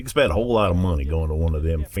You can spend a whole lot of money going to one of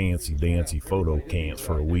them fancy dancy photo camps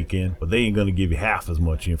for a weekend, but they ain't going to give you half as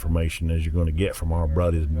much information as you're going to get from our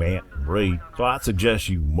buddies Matt and Reed. So I'd suggest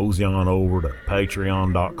you mosey on over to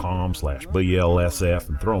patreon.com/BLSF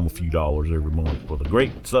and throw them a few dollars every month. For the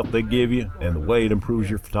great stuff they give you and the way it improves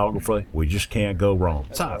your photography, we just can't go wrong.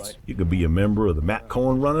 Besides, you could be a member of the Matt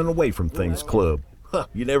Cohen Running Away from Things Club. Huh,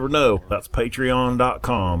 you never know. That's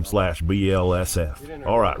patreon.com/BLSF.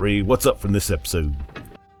 All right, Reed, what's up from this episode?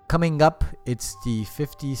 Coming up, it's the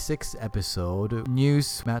 56th episode.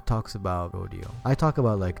 News, Matt talks about rodeo. I talk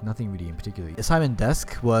about nothing really in particular. Assignment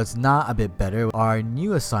desk was not a bit better. Our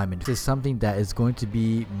new assignment is something that is going to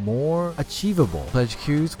be more achievable. Pledge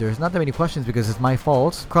cues, there's not that many questions because it's my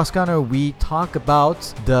fault. Cross counter, we talk about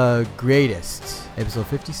the greatest. Episode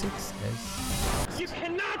 56 is... You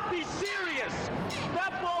cannot be serious!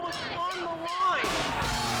 That ball was on the line!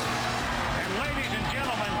 And ladies and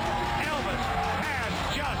gentlemen, Elvis has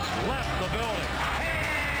just left the building.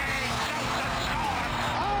 Hey, Joseph Star!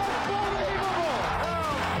 Unbelievable!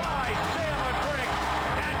 Hurled by Sam McCrick,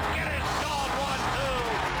 and get his dog one too.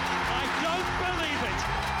 I don't believe it!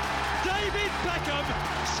 David Beckham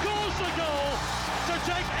scores the goal to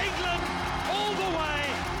take England all the way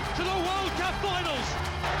to the World Cup finals!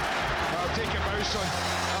 I'll take him out, son.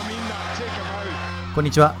 I mean that. Take him out.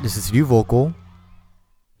 Konnichiwa, this is Ryu Vocal.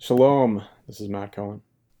 Shalom, this is Matt Cohen.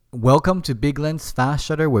 Welcome to Big Lens Fast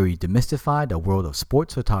Shutter, where we demystify the world of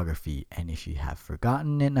sports photography. And if you have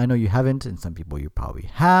forgotten it, and I know you haven't, and some people you probably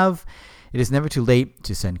have, it is never too late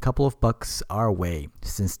to send a couple of bucks our way.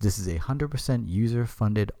 Since this is 100%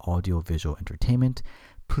 user-funded audio-visual entertainment,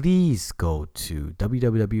 please go to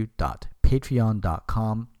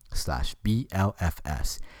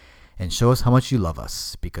www.patreon.com/BLFS and show us how much you love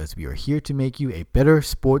us, because we are here to make you a better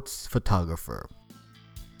sports photographer.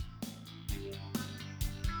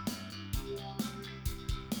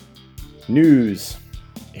 News.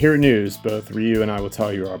 Here at News, both Ryu and I will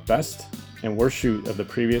tell you our best and worst shoot of the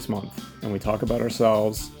previous month, and we talk about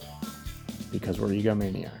ourselves because we're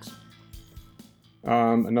egomaniacs.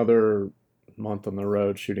 Another month on the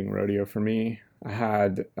road shooting rodeo for me. I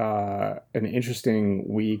had an interesting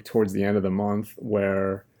week towards the end of the month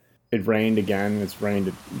where it rained again. It's rained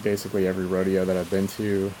at basically every rodeo that I've been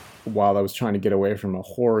to. While I was trying to get away from a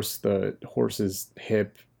horse, the horse's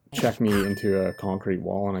hip checked me into a concrete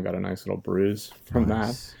wall, and I got a nice little bruise from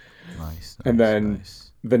that. Nice. And then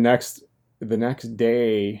the next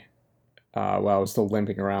day, while I was still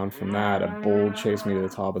limping around from that, a bull chased me to the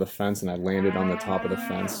top of the fence, and I landed on the top of the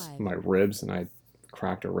fence, my ribs, and I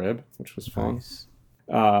cracked a rib, which was fun. Nice.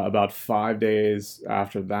 About 5 days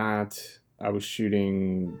after that, I was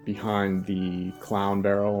shooting behind the clown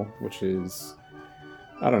barrel, which is,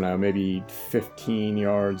 I don't know, maybe 15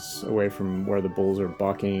 yards away from where the bulls are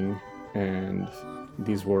bucking. And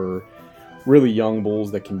these were really young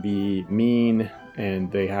bulls that can be mean,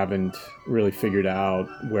 and they haven't really figured out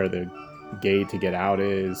where the gate to get out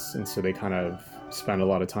is. And so they kind of spend a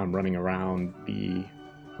lot of time running around the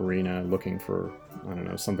arena looking for, I don't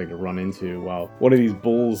know, something to run into. Well, one of these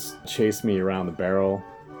bulls chased me around the barrel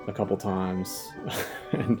a couple times.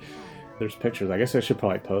 And there's pictures. I guess I should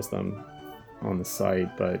probably post them on the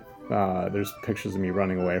site, but there's pictures of me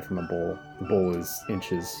running away from a bull. The bull is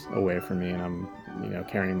inches away from me, and I'm,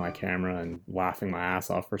 carrying my camera and laughing my ass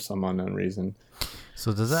off for some unknown reason.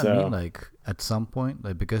 So does that mean at some point,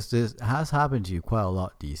 because this has happened to you quite a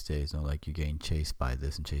lot these days, you're getting chased by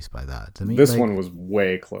this and chased by that? Does that mean, this one was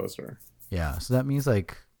way closer. Yeah, so that means I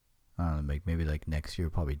don't know, maybe next year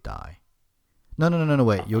you'll probably die. No,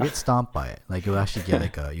 wait, you'll get stomped by it. You'll actually get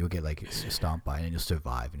you'll get stomped by it, and you'll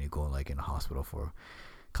survive, and you go in a hospital for a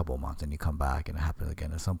couple of months, and you come back, and it happens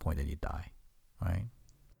again. At some point, then you die, right?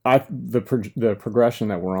 The progression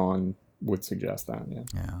that we're on would suggest that, yeah.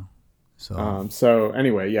 Yeah. So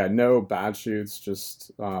anyway, yeah, no bad shoots, just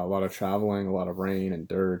a lot of traveling, a lot of rain and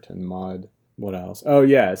dirt and mud. What else? Oh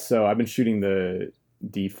yeah, so I've been shooting the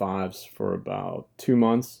D5s for about 2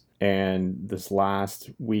 months. And this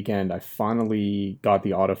last weekend, I finally got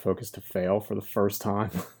the autofocus to fail for the first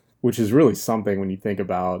time, which is really something when you think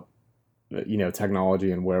about,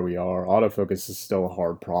 technology and where we are. Autofocus is still a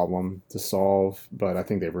hard problem to solve, but I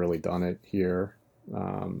think they've really done it here.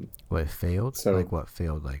 What, failed? So what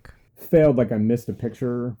failed? Failed, I missed a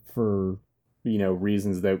picture for,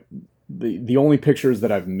 reasons that the only pictures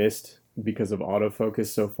that I've missed because of autofocus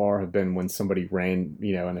so far have been when somebody ran,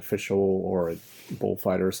 an official or a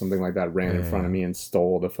bullfighter or something like that ran in front of me and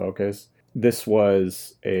stole the focus. This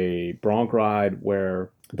was a bronc ride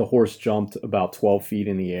where the horse jumped about 12 feet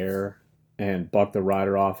in the air and bucked the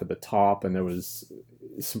rider off at the top, and there was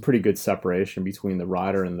some pretty good separation between the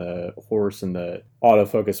rider and the horse, and the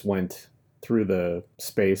autofocus went through the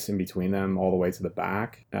space in between them all the way to the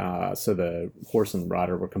back. So the horse and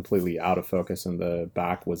rider were completely out of focus and the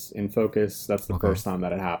back was in focus. That's the first time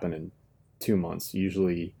that it happened in 2 months.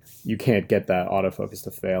 Usually you can't get that autofocus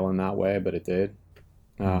to fail in that way, but it did.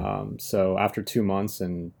 So after 2 months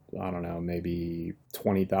and I don't know, maybe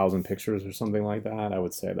 20,000 pictures or something like that, I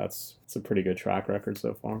would say it's a pretty good track record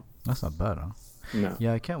so far. That's not bad, huh? No.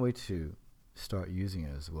 Yeah, I can't wait to start using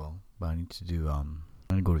it as well. But I need to do I'm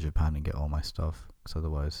gonna go to Japan and get all my stuff, because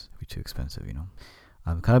otherwise it'd be too expensive, you know.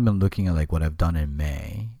 I've kind of been looking at like what I've done in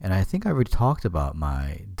May, and I think I already talked about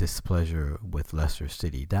my displeasure with Leicester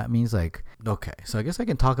City. That means like, okay, so I guess I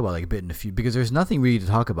can talk about like a bit in a few, because there's nothing really to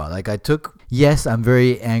talk about. Like yes, I'm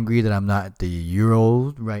very angry that I'm not at the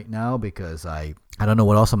Euro right now, because I don't know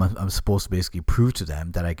what else I'm supposed to basically prove to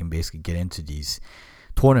them, that I can basically get into these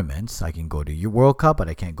tournaments. I can go to your World Cup, but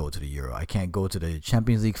I can't go to the Euro. I can't go to the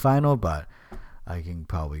Champions League final, but I can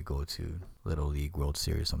probably go to Little League World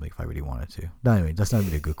Series or something if I really wanted to. But anyway, that's not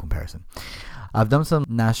really a good comparison. I've done some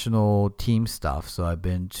national team stuff. So I've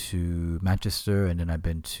been to Manchester and then I've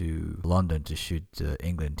been to London to shoot the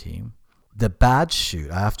England team. The bad shoot,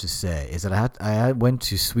 I have to say, is that I went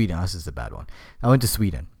to Sweden. This is the bad one. I went to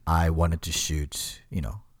Sweden. I wanted to shoot,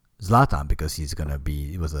 Zlatan, because he's gonna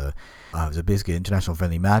be. It was basically an international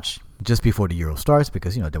friendly match just before the Euro starts,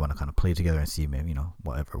 because they want to kind of play together and see maybe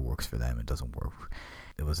whatever works for them. It doesn't work.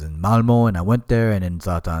 It was in Malmo, and I went there, and then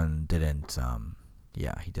Zlatan didn't.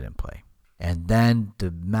 He didn't play. And then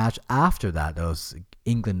the match after that was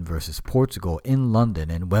England versus Portugal in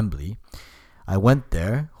London in Wembley. I went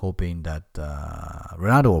there hoping that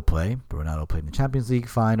Ronaldo will play, but Ronaldo played in the Champions League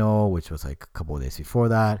final, which was like a couple of days before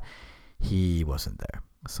that. He wasn't there.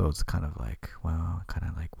 So it's kind of like, well, I kind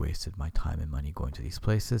of like wasted my time and money going to these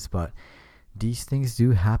places, but these things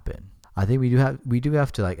do happen. I think we do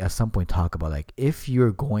have to like at some point talk about like if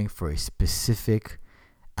you're going for a specific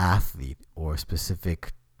athlete or a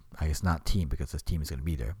specific, I guess not team because this team is going to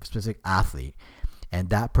be there, specific athlete, and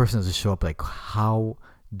that person doesn't show up, like how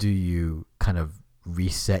do you kind of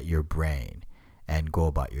reset your brain and go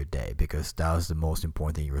about your day, because that was the most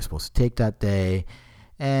important thing you were supposed to take that day,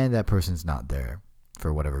 and that person's not there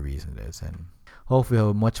for whatever reason it is. And hopefully we'll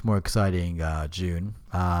have a much more exciting June.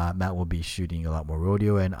 Matt will be shooting a lot more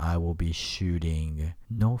rodeo, and I will be shooting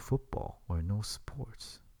no football or no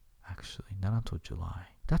sports. Actually, not until July.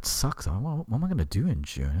 That sucks. What am I going to do in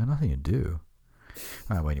June? I have nothing to do.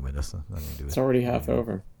 All right, well, anyway, that's nothing to do with it. It's already half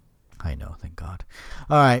over. I know, thank God.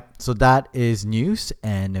 All right, so that is news,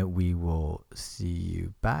 and we will see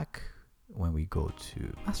you back when we go to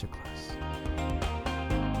Masterclass.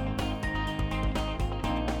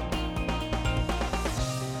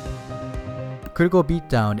 Critical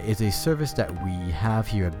Beatdown is a service that we have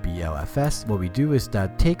here at BLFS. What we do is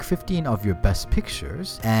that take 15 of your best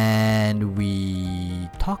pictures and we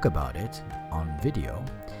talk about it on video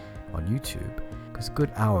on YouTube. Because a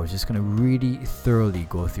good hour is just going to really thoroughly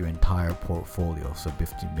go through your entire portfolio. So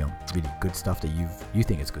 15 really good stuff that you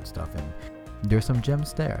think is good stuff, and there's some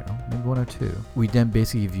gems there, maybe one or two. We then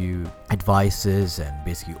basically give you advices and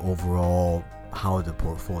basically overall how the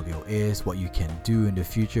portfolio is, what you can do in the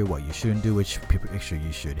future, what you shouldn't do, which picture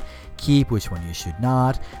you should keep, which one you should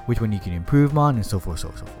not, which one you can improve on, and so forth.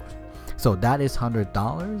 So that is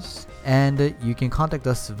 $100, and you can contact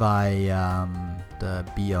us via the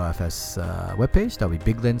BLFS webpage. That'll be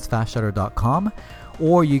biglensfastshutter.com,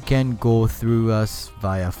 or you can go through us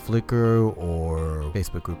via Flickr or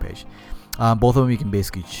Facebook group page. Both of them you can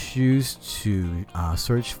basically choose to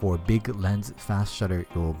search for Big Lens Fast Shutter.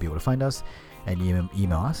 You'll be able to find us and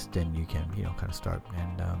email us. Then you can kind of start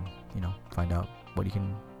and find out what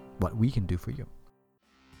we can do for you.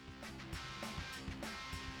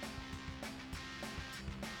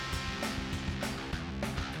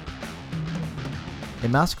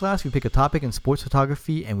 In Masterclass, we pick a topic in sports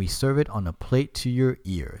photography and we serve it on a plate to your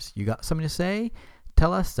ears. You got something to say?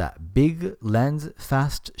 Tell us at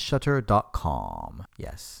biglensfastshutter.com.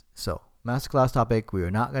 Yes. So, Masterclass topic, we are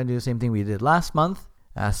not going to do the same thing we did last month,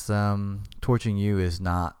 as torching you is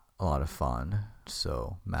not a lot of fun.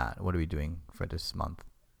 So, Matt, what are we doing for this month?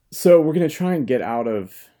 So, we're going to try and get out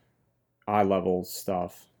of eye level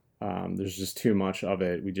stuff. There's just too much of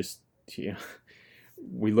it.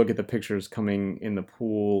 We look at the pictures coming in the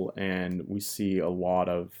pool and we see a lot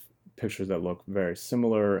of pictures that look very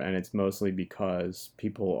similar, and it's mostly because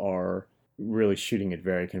people are really shooting it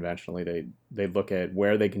very conventionally. They look at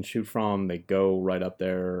where they can shoot from, they go right up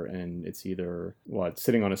there, and it's either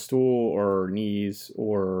sitting on a stool or knees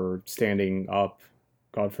or standing up,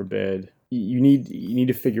 God forbid. You need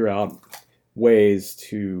to figure out ways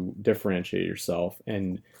to differentiate yourself,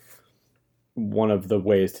 and one of the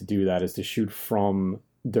ways to do that is to shoot from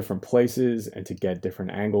different places and to get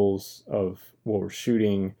different angles of what we're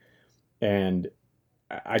shooting. And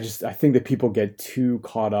I think that people get too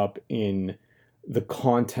caught up in the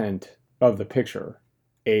content of the picture.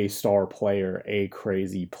 A star player, a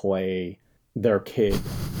crazy play, their kid.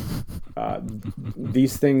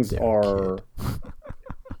 These things are,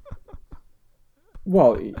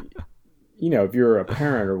 well, if you're a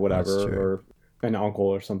parent or whatever, or an uncle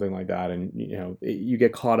or something like that, and you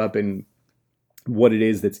get caught up in what it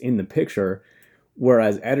is that's in the picture,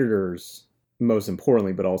 whereas editors, most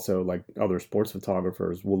importantly, but also like other sports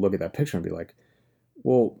photographers, will look at that picture and be like,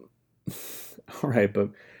 well, all right, but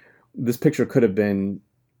this picture could have been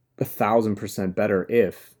 1,000% better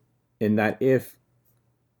if, and that if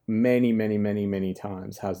many, many, many, many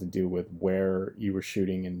times has to do with where you were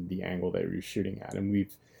shooting and the angle that you're shooting at. And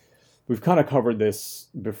we've kind of covered this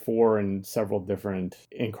before in several different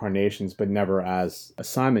incarnations, but never as a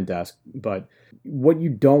Simon Desk. But what you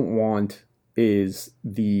don't want is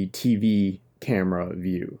the TV camera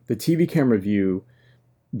view. The TV camera view,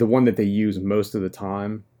 the one that they use most of the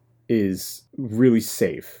time, is really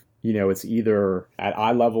safe. It's either at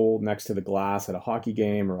eye level next to the glass at a hockey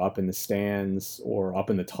game, or up in the stands, or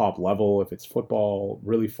up in the top level if it's football,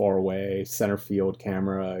 really far away, center field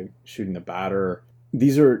camera shooting the batter.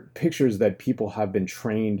 These are pictures that people have been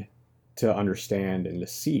trained to understand and to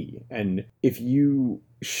see. And if you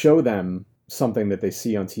show them something that they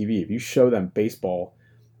see on TV, if you show them baseball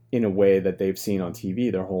in a way that they've seen on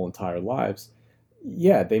TV their whole entire lives,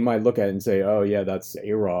 yeah, they might look at it and say, oh yeah, that's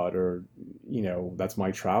A-Rod, or, that's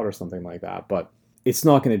Mike Trout or something like that. But it's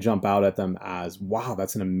not going to jump out at them as, wow,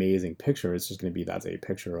 that's an amazing picture. It's just going to be, that's a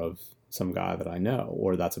picture of some guy that I know,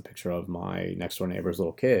 or that's a picture of my next door neighbor's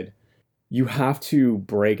little kid. You have to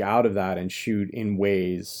break out of that and shoot in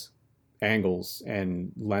ways, angles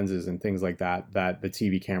and lenses and things like that, that the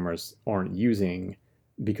TV cameras aren't using,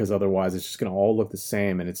 because otherwise it's just going to all look the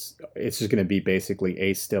same, and it's just going to be basically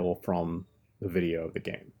a still from the video of the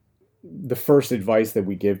game. The first advice that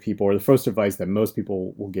we give people, or the first advice that most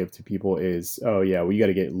people will give to people, is, oh yeah, well, you got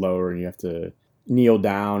to get lower and you have to kneel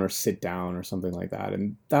down or sit down or something like that.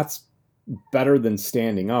 And that's better than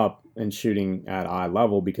standing up and shooting at eye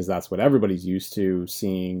level, because that's what everybody's used to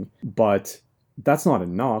seeing. But that's not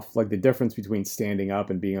enough. Like, the difference between standing up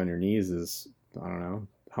and being on your knees is, I don't know,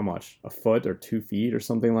 how much? A foot or 2 feet or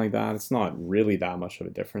something like that. It's not really that much of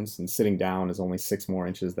a difference. And sitting down is only 6 more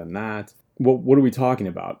inches than that. Well, what are we talking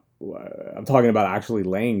about? I'm talking about actually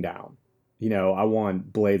laying down. I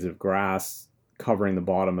want blades of grass covering the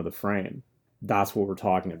bottom of the frame. That's what we're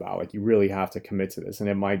talking about. Like, you really have to commit to this, and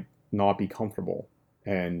it might not be comfortable,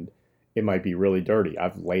 and it might be really dirty.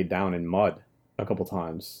 I've laid down in mud a couple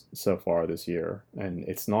times so far this year, and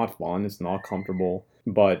it's not fun. It's not comfortable,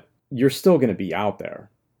 but you're still going to be out there,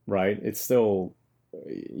 right? It's still,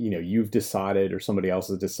 you've decided, or somebody else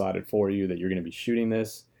has decided for you, that you're going to be shooting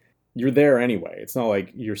this. You're there anyway. It's not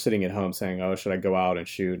like you're sitting at home saying, oh, should I go out and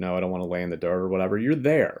shoot? No, I don't want to lay in the dirt or whatever. You're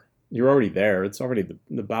there. You're already there. It's already,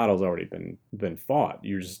 the battle's already been fought.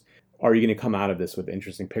 You're just, are you going to come out of this with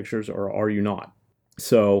interesting pictures, or are you not?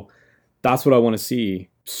 So that's what I want to see.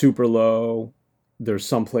 Super low. There's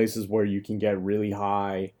some places where you can get really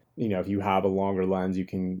high. If you have a longer lens, you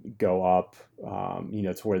can go up,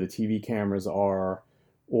 to where the TV cameras are,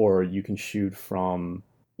 or you can shoot from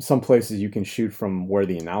some places. You can shoot from where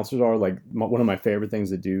the announcers are. Like, one of my favorite things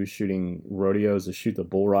to do shooting rodeos is shoot the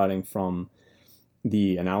bull riding from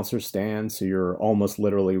the announcer stand, so you're almost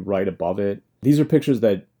literally right above it. These are pictures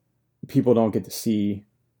that people don't get to see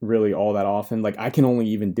really all that often. Like, I can only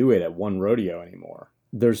even do it at one rodeo anymore.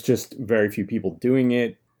 There's just very few people doing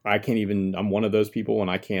it. I'm one of those people, and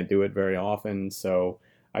I can't do it very often, so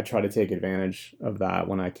I try to take advantage of that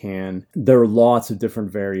when I can. There are lots of different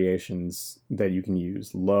variations that you can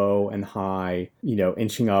use, low and high,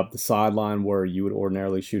 inching up the sideline where you would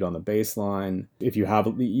ordinarily shoot on the baseline. If you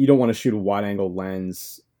don't want to shoot a wide angle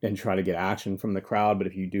lens and try to get action from the crowd, but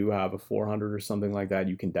if you do have a 400 or something like that,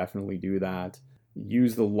 you can definitely do that.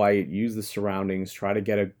 Use the light, use the surroundings, try to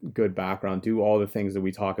get a good background, do all the things that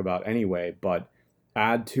we talk about anyway, but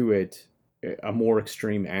add to it a more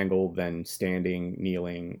extreme angle than standing,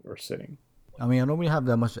 kneeling, or sitting. I mean, I don't really have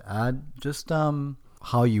that much to add. Just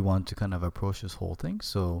how you want to kind of approach this whole thing.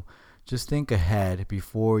 So just think ahead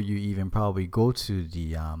before you even probably go to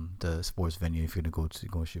the sports venue. If you're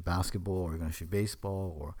gonna shoot basketball, or you're gonna shoot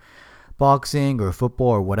baseball, or boxing, or football,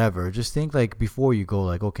 or whatever, just think, like, before you go,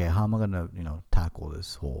 like, okay, how am I gonna tackle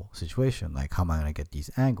this whole situation? Like, how am I gonna get these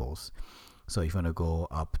angles? So if you want to go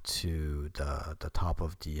up to the top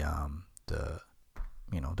of the the,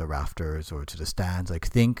 the rafters or to the stands. Like,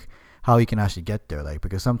 think how you can actually get there. Like,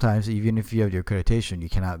 because sometimes even if you have your accreditation, you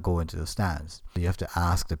cannot go into the stands. You have to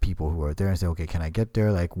ask the people who are there and say, okay, can I get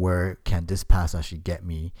there? Like, where can this pass actually get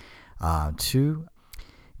me to?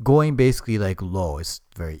 Going basically like low is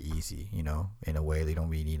very easy, in a way. They don't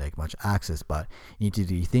really need like much access, but you need to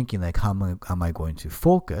be thinking like, how am I going to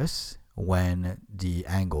focus when the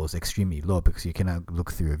angle is extremely low, because you cannot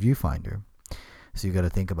look through a viewfinder. So you got to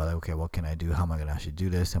think about, like, okay, what can I do? How am I going to actually do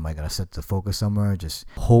this? Am I going to set the focus somewhere? Just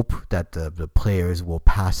hope that the players will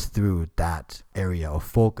pass through that area of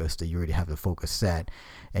focus that you already have the focus set,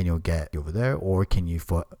 and you'll get over there. Or can you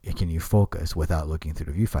focus without looking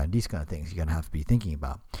through the viewfinder? These kind of things you're going to have to be thinking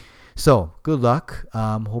about. So good luck.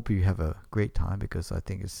 Hope you have a great time, because I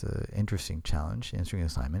think it's an interesting challenge, answering an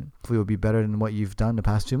assignment. Hopefully it will be better than what you've done the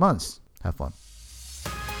past 2 months. Have fun.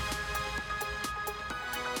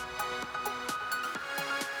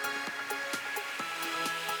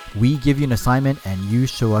 We give you an assignment and you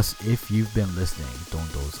show us if you've been listening.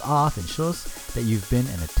 Don't doze off, and show us that you've been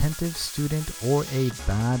an attentive student or a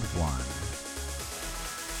bad one.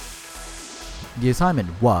 The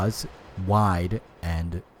assignment was wide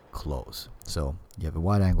and close. So you have a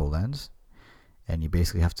wide angle lens, and you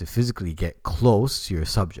basically have to physically get close to your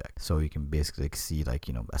subject, so you can basically see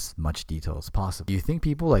as much detail as possible. Do you think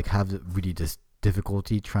people have really this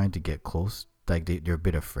difficulty trying to get close? Like they're a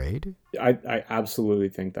bit afraid? I absolutely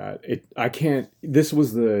think that. This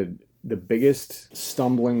was the biggest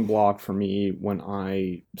stumbling block for me when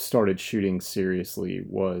I started shooting seriously,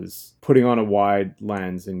 was putting on a wide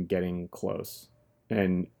lens and getting close.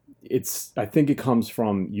 And I think it comes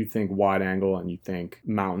from, you think wide angle and you think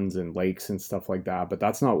mountains and lakes and stuff like that, but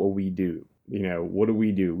that's not what we do. What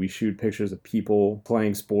do? We shoot pictures of people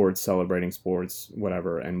playing sports, celebrating sports,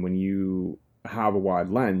 whatever. And when you have a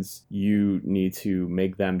wide lens, you need to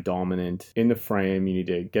make them dominant in the frame. You need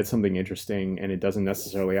to get something interesting, and it doesn't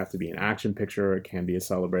necessarily have to be an action picture. It can be a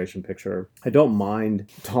celebration picture. I don't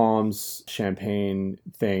mind Tom's champagne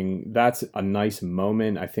thing. That's a nice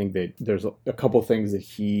moment. I think that there's a couple things that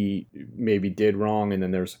he maybe did wrong, and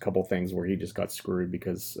then there's a couple things where he just got screwed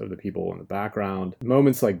because of the people in the background.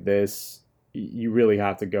 Moments like this, you really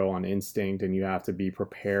have to go on instinct, and you have to be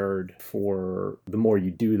prepared for, the more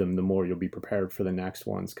you do them, the more you'll be prepared for the next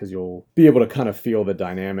ones, because you'll be able to kind of feel the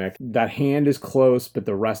dynamic. That hand is close, but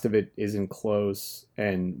the rest of it isn't close.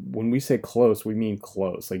 And when we say close, we mean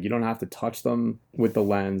close. Like, you don't have to touch them with the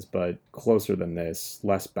lens, but closer than this,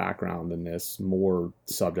 less background than this, more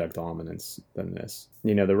subject dominance than this.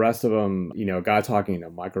 The rest of them, a guy talking in a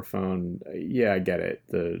microphone, yeah, I get it.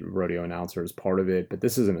 The rodeo announcer is part of it, but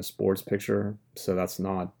this isn't a sports picture, so that's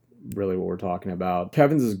not really what we're talking about.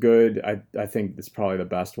 Kevin's is good. I think it's probably the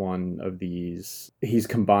best one of these. He's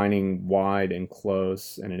combining wide and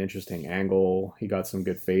close and an interesting angle. He got some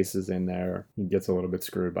good faces in there. He gets a little bit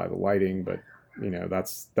screwed by the lighting, but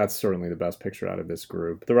that's certainly the best picture out of this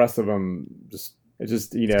group. The rest of them it's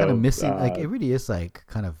kind of missing. It really is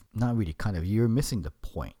not really you're missing the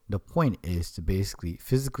point. The point is to basically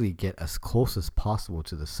physically get as close as possible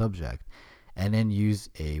to the subject, and then use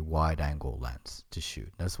a wide angle lens to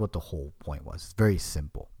shoot. That's what the whole point was. It's very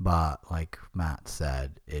simple. But like Matt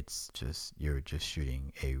said, you're just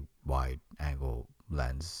shooting a wide angle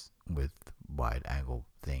lens with wide angle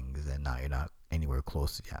things, and now you're not anywhere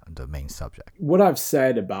close to the main subject. What I've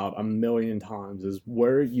said about a million times is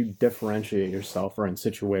where you differentiate yourself are in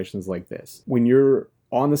situations like this. When you're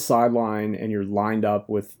on the sideline and you're lined up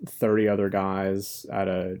with 30 other guys at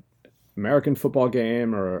a American football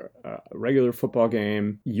game or a regular football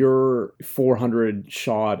game, your 400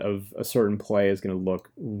 shot of a certain play is going to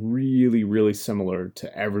look really, really similar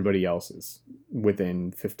to everybody else's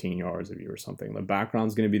within 15 yards of you or something. The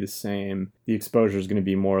background's going to be the same. The exposure is going to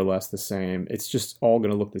be more or less the same. It's just all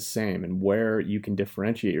going to look the same. And where you can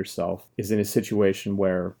differentiate yourself is in a situation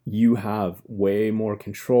where you have way more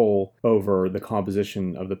control over the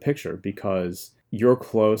composition of the picture, because you're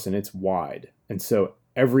close and it's wide. And so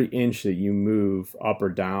every inch that you move up or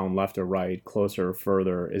down, left or right, closer or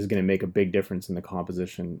further, is going to make a big difference in the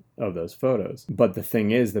composition of those photos. But the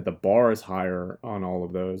thing is that the bar is higher on all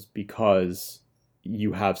of those because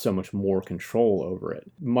you have so much more control over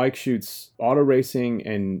it. Mike shoots auto racing,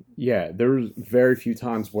 and yeah, there's very few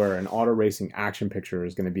times where an auto racing action picture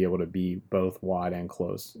is going to be able to be both wide and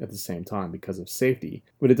close at the same time because of safety.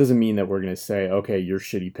 But it doesn't mean that we're going to say, okay, your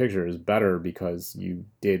shitty picture is better because you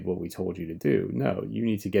did what we told you to do. No, you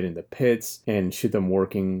need to get in the pits and shoot them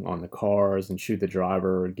working on the cars, and shoot the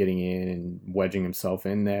driver getting in and wedging himself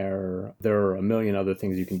in there. There are a million other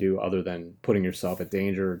things you can do other than putting yourself at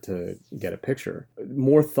danger to get a picture.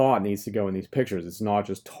 more thought needs to go in these pictures. It's not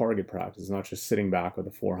just target practice. It's not just sitting back with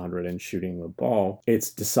a 400 and shooting the ball. It's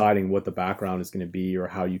deciding what the background is going to be or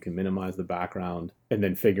how you can minimize the background, and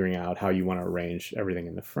then figuring out how you want to arrange everything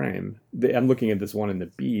in the frame. I'm looking at this one in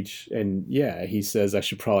the beach, and yeah, he says I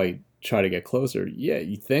should probably try to get closer. Yeah,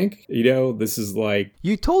 you think? This is like...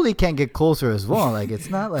 You totally can't get closer as well. Like, it's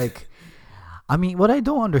not like... I mean, what I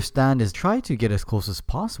don't understand is try to get as close as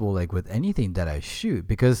possible, like with anything that I shoot,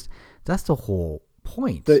 because that's the whole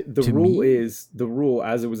point. The rule,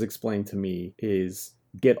 as it was explained to me, is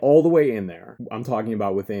get all the way in there. I'm talking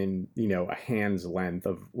about within, a hand's length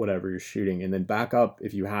of whatever you're shooting, and then back up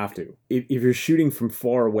if you have to. If you're shooting from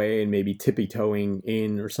far away and maybe tippy-toeing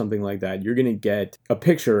in or something like that, you're going to get a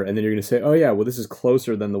picture, and then you're going to say, oh yeah, well, this is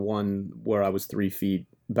closer than the one where I was 3 feet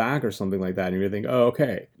back or something like that. And you're going to think, oh,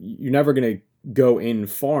 okay. You're never going to go in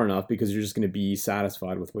far enough because you're just going to be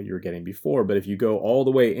satisfied with what you were getting before. But if you go all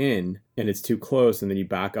the way in and it's too close and then you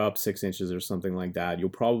back up 6 inches or something like that, you'll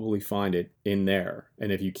probably find it in there.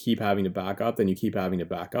 And if you keep having to back up, then you keep having to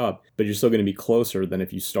back up, but you're still going to be closer than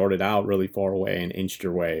if you started out really far away and inched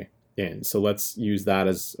your way in. So let's use that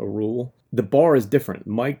as a rule. The bar is different.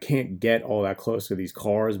 Mike can't get all that close to these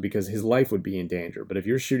cars because his life would be in danger. But if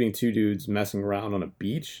you're shooting two dudes messing around on a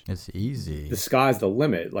beach, it's easy. The sky's the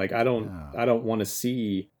limit. Like I don't want to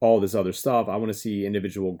see all this other stuff. I want to see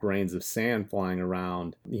individual grains of sand flying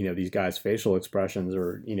around, these guys' facial expressions,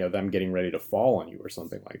 or, them getting ready to fall on you or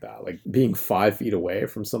something like that. Like being 5 feet away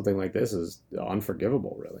from something like this is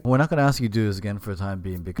unforgivable, really. We're not going to ask you to do this again for the time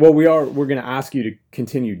being. Because... Well, we're going to ask you to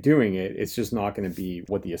continue doing it. It's just not going to be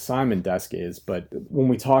what the assignment desk is. But when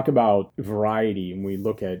we talk about variety and we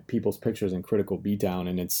look at people's pictures in Critical Beatdown,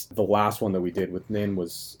 and it's the last one that we did with Nin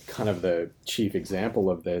was kind of the chief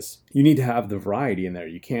example of this, you need to have the variety in there.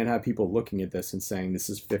 You can't have people looking at this and saying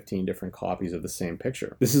this is 15 different copies of the same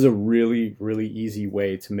picture. This is a really, really easy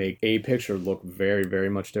way to make a picture look very,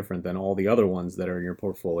 very much different than all the other ones that are in your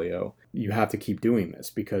portfolio. You have to keep doing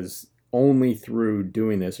this because only through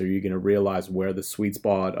doing this are you going to realize where the sweet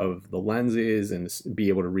spot of the lens is and be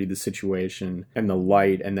able to read the situation and the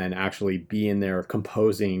light, and then actually be in there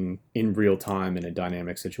composing in real time in a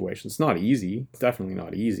dynamic situation. It's not easy. It's definitely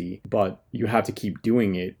not easy, but you have to keep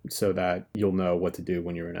doing it so that you'll know what to do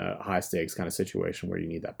when you're in a high stakes kind of situation where you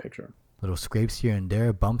need that picture. Little scrapes here and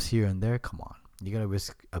there, bumps here and there. Come on. You gotta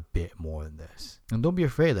risk a bit more than this. And don't be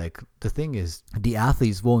afraid. Like, the thing is, the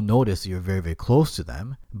athletes will notice you're very, very close to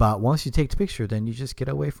them. But once you take the picture, then you just get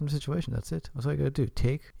away from the situation. That's it. That's all you gotta do.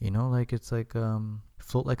 Take, it's like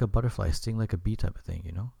float like a butterfly, sting like a bee type of thing,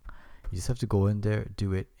 You just have to go in there,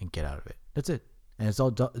 do it, and get out of it. That's it. And it's all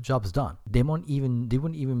the job's done. They wouldn't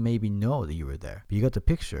even maybe know that you were there. But you got the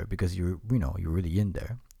picture because you're really in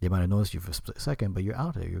there. They might have noticed you for a split second, but you're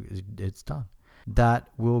out there. It's done. That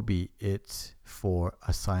will be it for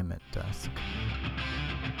Assignment Desk.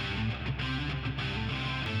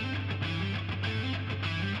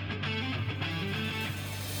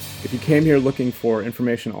 If you came here looking for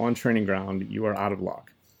information on Training Ground, you are out of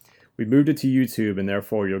luck. We moved it to YouTube, and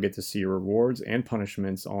therefore you'll get to see rewards and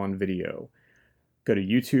punishments on video. Go to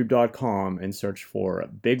youtube.com and search for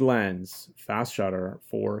Big Lens Fast Shutter,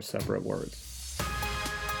 4 separate words.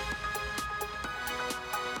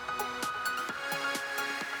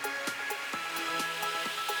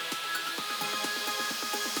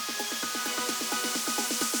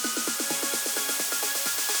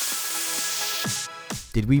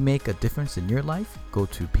 Did we make a difference in your life? Go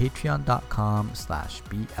to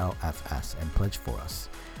patreon.com/BLFS and pledge for us,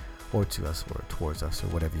 or to us, or towards us, or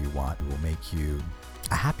whatever you want. It will make you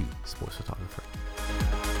a happy sports photographer.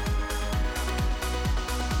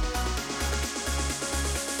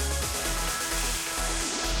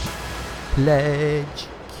 Pledge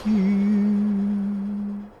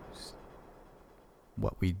cues.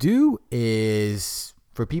 What we do is,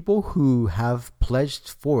 for people who have pledged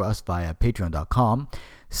for us via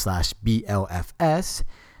patreon.com/BLFS,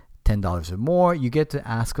 $10 or more, you get to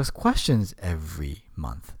ask us questions every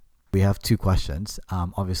month. We have 2 questions.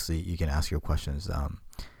 Obviously, you can ask your questions,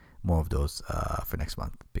 more of those for next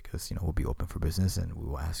month, because we'll be open for business and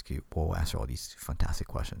we'll answer all these fantastic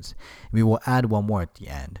questions. We will add one more at the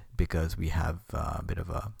end because we have a bit of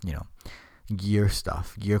a gear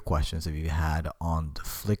questions that we had on the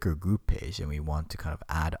Flickr group page, and we want to kind of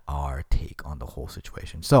add our take on the whole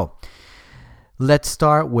situation. So let's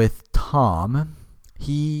start with Tom.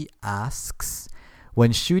 He asks,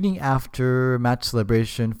 when shooting after match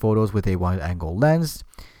celebration photos with a wide angle lens,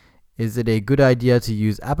 is it a good idea to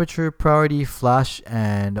use aperture priority, flash,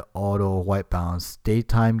 and auto white balance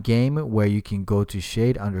daytime game where you can go to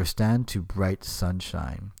shade understand to bright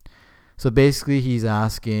sunshine? So basically he's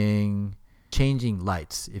asking, changing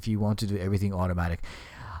lights, if you want to do everything automatic,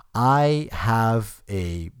 I have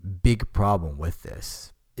a big problem with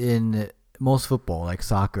this. In most football, like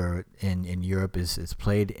soccer in Europe, is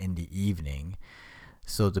played in the evening.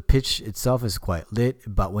 So the pitch itself is quite lit,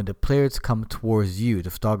 but when the players come towards you, the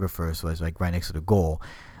photographers, so it's like right next to the goal,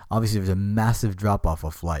 obviously there's a massive drop off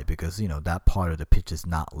of light because, you know, that part of the pitch is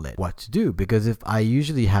not lit. What to do? Because if I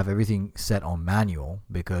usually have everything set on manual,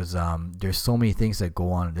 because there's so many things that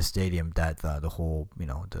go on in the stadium that the whole, you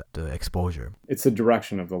know, the exposure. It's the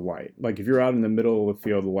direction of the light. Like if you're out in the middle of the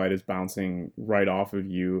field, the light is bouncing right off of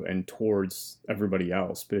you and towards everybody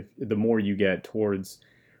else. But the more you get towards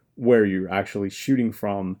where you're actually shooting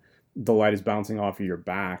from, the light is bouncing off of your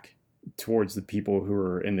back towards the people who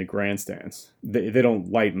are in the grandstands. They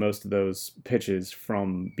don't light most of those pitches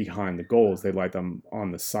from behind the goals. They light them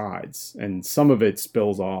on the sides. And some of it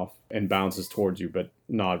spills off and bounces towards you, but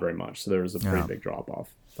not very much. So there's a pretty big drop off.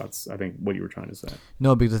 That's, I think, what you were trying to say.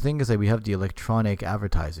 No, because the thing is that we have the electronic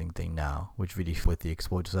advertising thing now, which really with the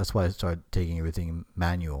exposure. That's why I started taking everything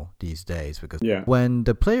manual these days, because when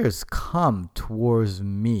the players come towards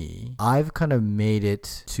me, I've kind of made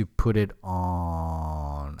it to put it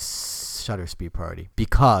on shutter speed priority,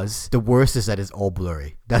 because the worst is that it's all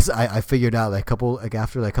blurry. That's I figured out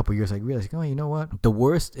after a couple years, I realized, oh, you know what? The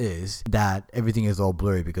worst is that everything is all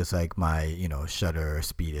blurry because like my, you know, shutter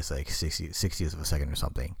speed is like 60th of a second or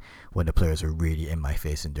something when the players are really in my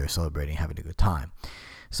face and they're celebrating, having a good time.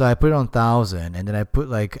 So I put it on 1000, and then I put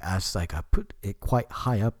I put it quite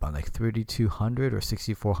high up on like 3200 or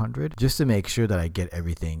 6400, just to make sure that I get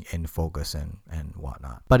everything in focus and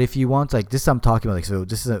whatnot. But if you want, like this, I'm talking about like, so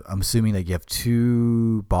this is I'm assuming that you have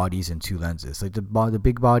two bodies and two lenses. Like the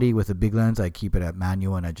big body with the big lens, I keep it at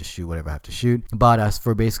manual and I just shoot whatever I have to shoot. But as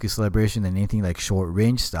for basically celebration and anything like short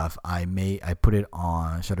range stuff, I put it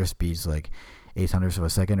on shutter speeds like 800ths of a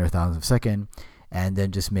second or 1000ths of a second. And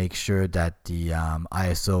then just make sure that the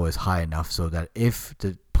ISO is high enough so that if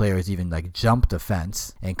the players even like jump the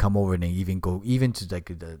fence and come over and even go even to like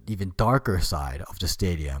the even darker side of the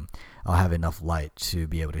stadium, I'll have enough light to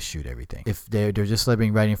be able to shoot everything. If they're just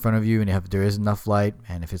celebrating right in front of you and there is enough light,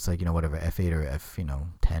 and if it's like, you know, whatever, F8 or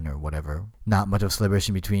F10 or whatever, not much of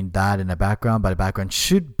celebration between that and the background, but the background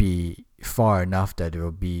should be far enough that it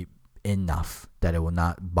will be enough that it will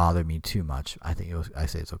not bother me too much. I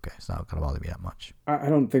say it's okay. It's not going to bother me that much. I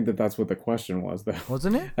don't think that's what the question was, though.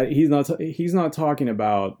 Wasn't it? He's not talking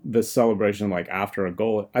about the celebration like after a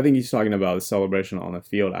goal. I think he's talking about the celebration on the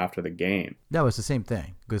field after the game. That was the same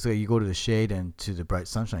thing, because you go to the shade and to the bright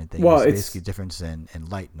sunshine thing. Well, it's basically difference in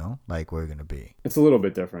light, no? Like where you're going to be. It's a little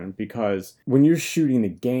bit different, because when you're shooting the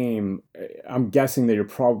game, I'm guessing that you're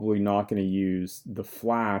probably not going to use the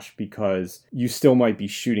flash, because you still might be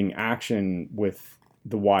shooting action with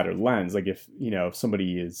the wider lens. Like if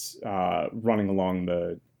somebody is running along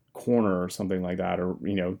the corner or something like that, or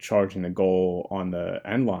charging the goal on the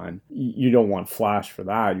end line, you don't want flash for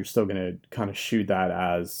that. You're still going to kind of shoot that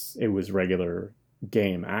as it was regular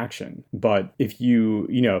game action. But if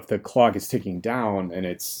if the clock is ticking down and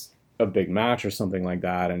it's a big match or something like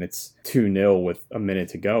that, and it's 2-0 with a minute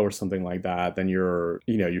to go or something like that, then you're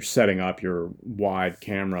setting up your wide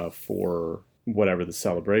camera for whatever the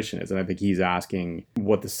celebration is. And I think he's asking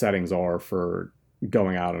what the settings are for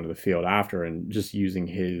going out onto the field after, and just using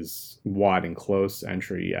his wide and close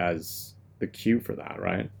entry as the cue for that,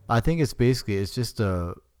 right? I think it's just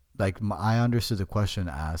I understood the question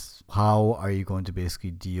as, how are you going to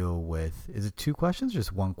basically deal with, is it two questions or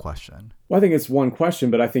just one question? Well, I think it's one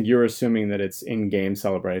question, but I think you're assuming that it's in-game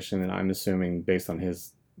celebration, and I'm assuming based on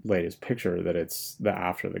his latest picture that it's the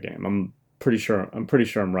after the game. I'm pretty sure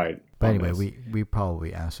I'm right. But anyway, we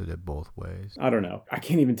probably answered it both ways. I don't know. I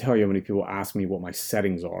can't even tell you how many people ask me what my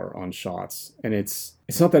settings are on shots, and it's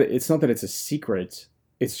not that it's a secret.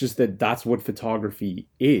 It's just that that's what photography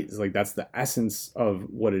is. Like, that's the essence of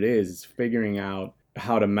what it is. It's figuring out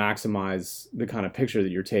how to maximize the kind of picture that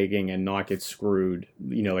you're taking and not get screwed.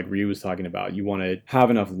 Like Ryu was talking about, you want to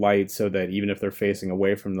have enough light so that even if they're facing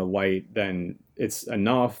away from the light, then it's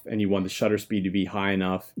enough, and you want the shutter speed to be high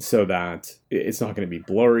enough so that it's not going to be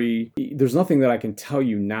blurry. There's nothing that I can tell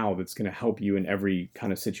you now that's going to help you in every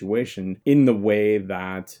kind of situation, in the way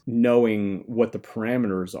that knowing what the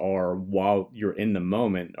parameters are while you're in the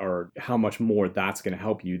moment, or how much more that's going to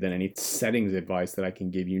help you than any settings advice that I can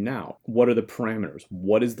give you now. What are the parameters?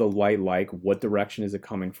 What is the light like? What direction is it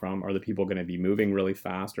coming from? Are the people going to be moving really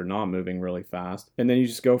fast or not moving really fast? And then you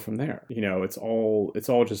just go from there. It's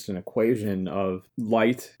all just an equation of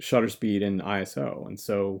light, shutter speed, and ISO. And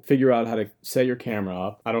so figure out how to set your camera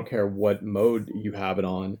up. I don't care what mode you have it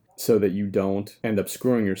on, so that you don't end up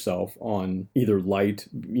screwing yourself on either light,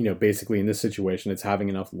 basically in this situation, it's having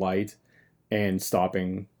enough light and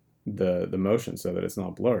stopping the motion so that it's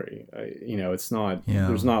not blurry. It's not,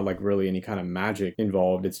 there's not like really any kind of magic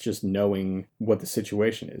involved. It's just knowing what the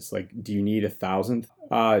situation is. Like, do you need 1,000th?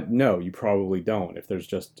 No, you probably don't. If there's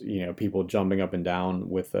just, people jumping up and down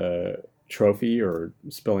with a trophy or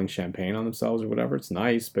spilling champagne on themselves or whatever, it's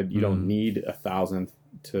nice, but you don't need 1,000th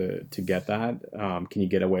to get that. Can you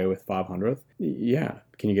get away with 500th? Yeah.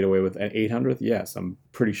 Can you get away with an 800th? Yes, I'm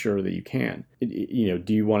pretty sure that you can.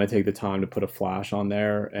 Do you want to take the time to put a flash on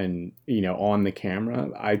there and, on the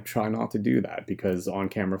camera? I try not to do that because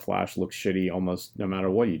on-camera flash looks shitty almost no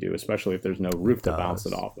matter what you do, especially if there's no roof to bounce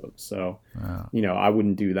it off of. So, I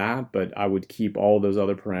wouldn't do that, but I would keep all those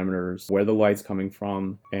other parameters, where the light's coming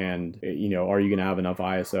from, and, are you going to have enough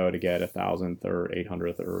ISO to get 1,000th or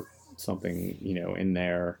 800th or something, in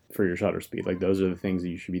there for your shutter speed. Like, those are the things that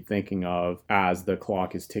you should be thinking of as the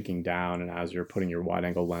clock is ticking down and as you're putting your wide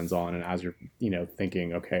angle lens on and as you're,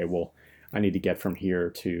 thinking, okay, well, I need to get from here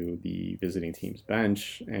to the visiting team's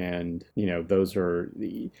bench. And, those are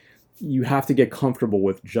you have to get comfortable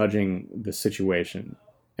with judging the situation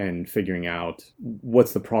and figuring out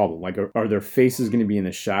what's the problem. Like, are their faces going to be in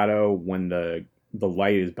the shadow when the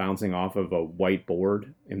light is bouncing off of a white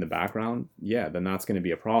board in the background? Yeah, then that's going to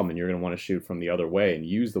be a problem, and you're going to want to shoot from the other way and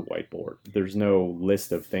use the whiteboard. There's no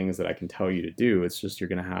list of things that I can tell you to do. It's just you're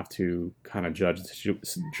going to have to kind of judge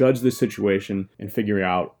the situation and figure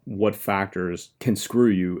out what factors can screw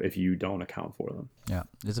you if you don't account for them. Yeah,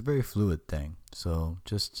 it's a very fluid thing. So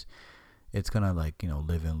just, it's going to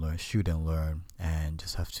live and learn, shoot and learn, and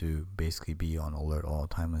just have to basically be on alert all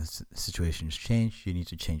the time. When situations change, you need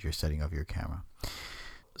to change your setting of your camera.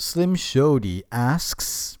 Slim Shody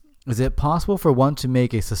asks, is it possible for one to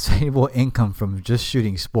make a sustainable income from just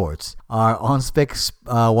shooting sports? Are on-spec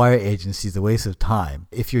wire agencies a waste of time?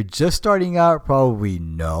 If you're just starting out, probably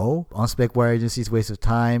no. On-spec wire agencies a waste of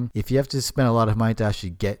time. If you have to spend a lot of money to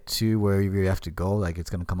actually get to where you have to go, like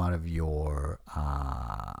it's going to come out of your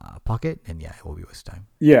pocket, and yeah, it will be a waste of time.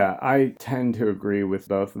 Yeah, I tend to agree with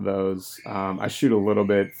both of those. I shoot a little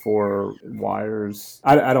bit for wires.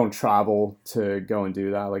 I don't travel to go and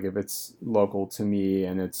do that. Like, if it's local to me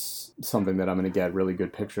and it's something that I'm going to get really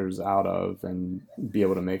good pictures out of and be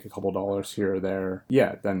able to make a couple dollars here or there,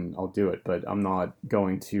 yeah, then I'll do it. But I'm not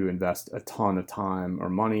going to invest a ton of time or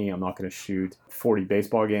money. I'm not going to shoot 40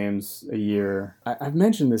 baseball games a year. I've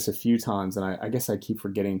mentioned this a few times, and I guess I keep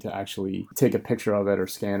forgetting to actually take a picture of it or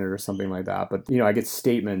scan it or something like that. But, I get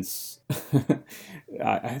statements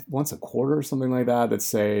once a quarter or something like that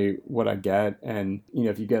say what I get. And,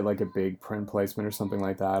 if you get like a big print placement or something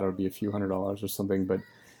like that, it'll be a few $100s or something. But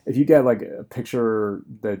if you get like a picture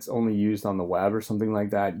that's only used on the web or something like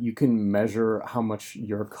that, you can measure how much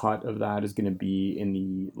your cut of that is going to be in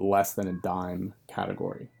the less than a dime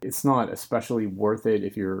category. It's not especially worth it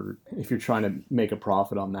if you're trying to make a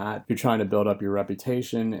profit on that. If you're trying to build up your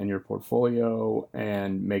reputation and your portfolio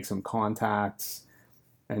and make some contacts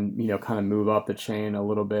and, kind of move up the chain a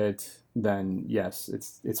little bit, then yes,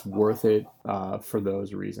 it's worth it for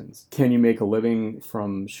those reasons. Can you make a living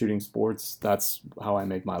from shooting sports? That's how I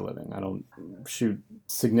make my living. I don't shoot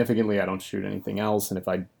significantly. I don't shoot anything else. And if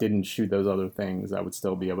I didn't shoot those other things, I would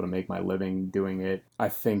still be able to make my living doing it. I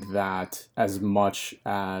think that as much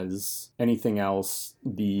as anything else,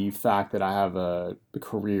 the fact that I have a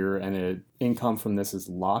career and an income from this is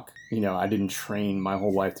luck. I didn't train my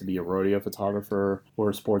whole life to be a rodeo photographer or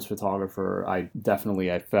a sports photographer. I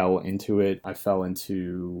fell into it. I fell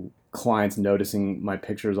into clients noticing my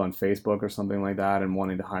pictures on Facebook or something like that and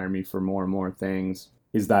wanting to hire me for more and more things.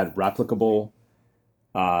 Is that replicable?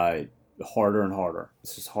 Harder and harder.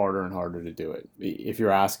 It's just harder and harder to do it. If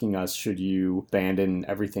you're asking us, should you abandon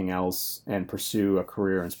everything else and pursue a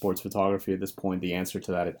career in sports photography at this point, the answer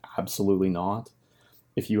to that is absolutely not.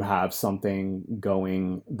 If you have something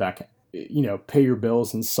going that can, pay your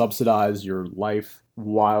bills and subsidize your life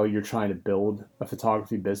while you're trying to build a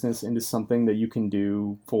photography business into something that you can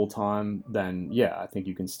do full time, then yeah, I think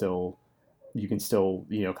you can still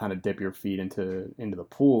kind of dip your feet into the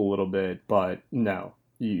pool a little bit. But no,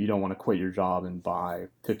 you don't want to quit your job and buy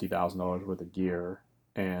 $50,000 worth of gear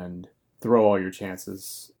and throw all your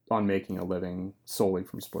chances on making a living solely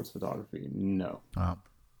from sports photography. No.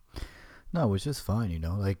 No, which is fine,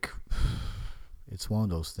 like it's one of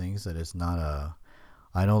those things that it's not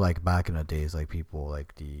I know, like back in the days, like people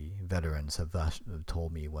like the veterans have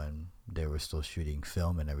told me when they were still shooting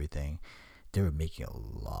film and everything, they were making a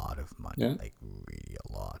lot of money, like really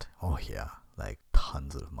a lot. Oh yeah, like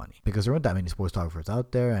tons of money, because there weren't that many sports photographers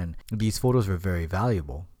out there, and these photos were very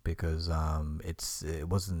valuable because it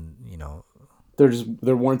wasn't,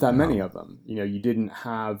 there weren't that many of them. You didn't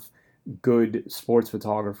have good sports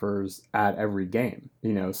photographers at every game,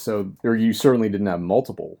 or you certainly didn't have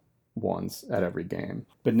multiple ones at every game.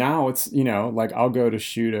 But now it's, like I'll go to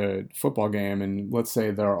shoot a football game, and let's say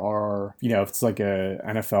there are, if it's like a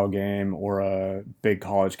NFL game or a big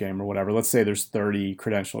college game or whatever, let's say there's 30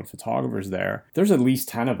 credentialed photographers there. There's at least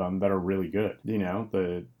 10 of them that are really good.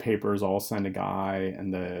 The papers all send a guy,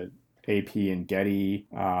 and the AP and Getty,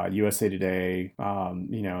 USA Today,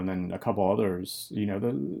 and then a couple others,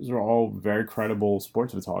 those are all very credible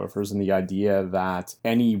sports photographers. And the idea that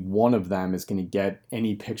any one of them is going to get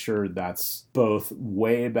any picture that's both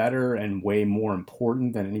way better and way more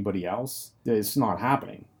important than anybody else, it's not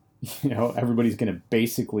happening. Everybody's going to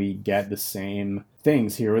basically get the same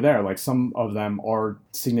things here or there. Like, some of them are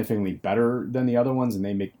significantly better than the other ones, and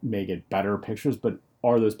they may get better pictures, but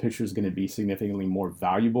are those pictures going to be significantly more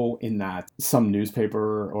valuable in that some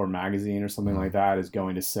newspaper or magazine or something like that is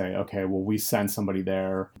going to say, okay, well, we sent somebody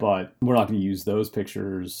there, but we're not going to use those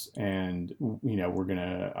pictures, and, we're going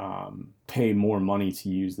to pay more money to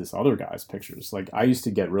use this other guy's pictures. Like, I used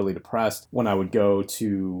to get really depressed when I would go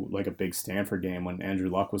to like a big Stanford game when Andrew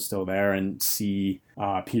Luck was still there and see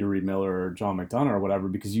Peter Reed Miller or John McDonough or whatever,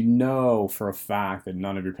 because for a fact that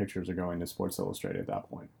none of your pictures are going to Sports Illustrated at that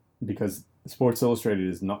point. Because Sports Illustrated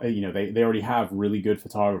is not, they already have really good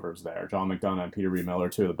photographers there. John McDonough and Peter Reed Miller,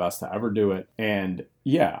 two of the best to ever do it. And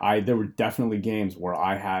yeah, there were definitely games where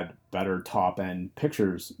I had better top end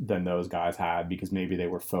pictures than those guys had, because maybe they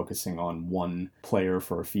were focusing on one player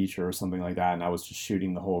for a feature or something like that, and I was just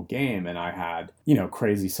shooting the whole game, and I had,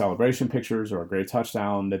 crazy celebration pictures or a great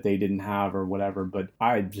touchdown that they didn't have or whatever. But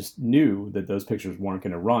I just knew that those pictures weren't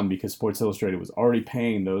going to run, because Sports Illustrated was already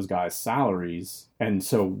paying those guys salaries. And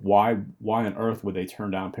so why on earth would they turn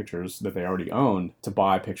down pictures that they already owned to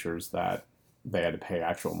buy pictures that they had to pay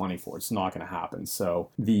actual money for? It's not going to happen. So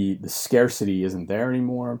the scarcity isn't there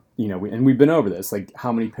anymore. And we've been over this. Like,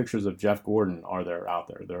 how many pictures of Jeff Gordon are there out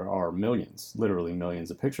there? There are millions, literally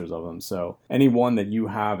millions of pictures of him. So any one that you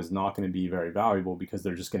have is not going to be very valuable, because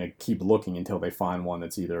they're just going to keep looking until they find one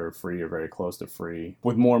that's either free or very close to free.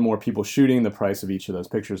 With more and more people shooting, the price of each of those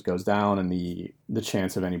pictures goes down, and the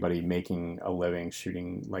chance of anybody making a living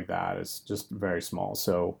shooting like that is just very small.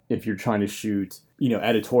 So if you're trying to shoot,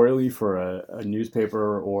 editorially for a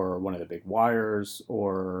newspaper or one of the big wires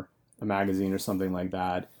or a magazine or something like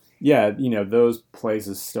that, yeah, those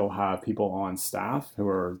places still have people on staff who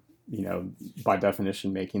are, by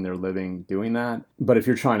definition, making their living doing that. But if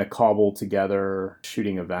you're trying to cobble together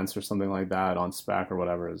shooting events or something like that on spec or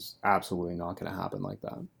whatever, is absolutely not going to happen like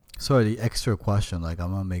that. So the extra question, like,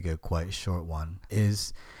 I'm going to make it quite a short one,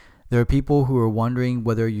 is there are people who are wondering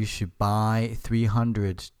whether you should buy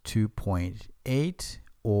 300 2.8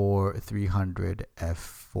 or 300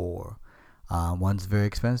 f4. One's very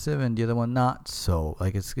expensive and the other one not so.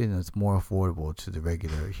 Like, it's more affordable to the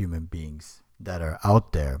regular human beings that are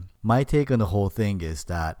out there. My take on the whole thing is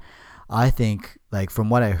that I think, like, from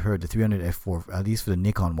what I heard, the 300 f4, at least for the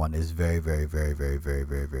Nikon one, is very, very, very, very, very,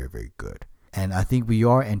 very, very, very good. And I think we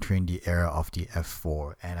are entering the era of the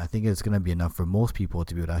f4, and I think it's going to be enough for most people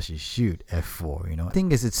to be able to actually shoot f4. The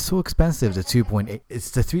thing is, it's so expensive, the 2.8.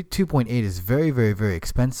 It's the 2.8 is very, very, very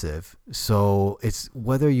expensive. So it's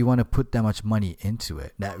whether you want to put that much money into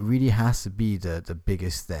it. That really has to be the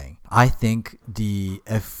biggest thing. I think the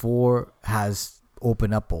f4 has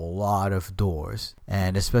opened up a lot of doors,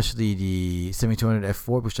 and especially the 7200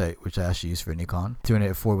 f4, which I actually use for Nikon,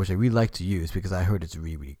 300 f4, which I really like to use because I heard it's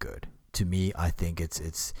really, really good. To me, I think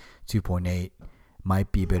it's 2.8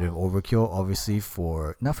 might be a bit of overkill, obviously,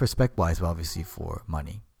 not for spec wise, but obviously for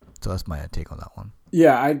money. So that's my take on that one.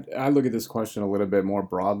 Yeah, I look at this question a little bit more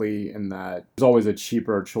broadly, in that there's always a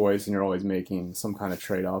cheaper choice and you're always making some kind of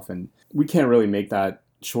trade-off, and we can't really make that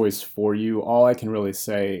choice for you. All I can really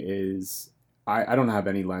say is I don't have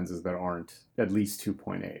any lenses that aren't at least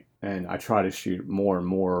 2.8, and I try to shoot more and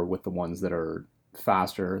more with the ones that are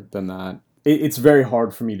faster than that. It's very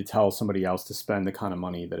hard for me to tell somebody else to spend the kind of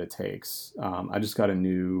money that it takes. I just got a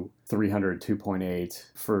new 300 2.8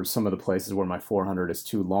 for some of the places where my 400 is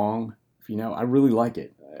too long. I really like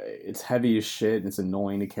it. It's heavy as shit, and it's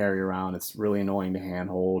annoying to carry around. It's really annoying to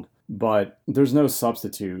handhold. But there's no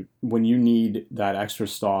substitute when you need that extra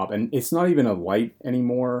stop. And it's not even a light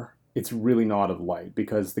anymore. It's really not a light,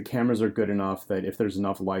 because the cameras are good enough that if there's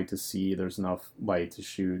enough light to see, there's enough light to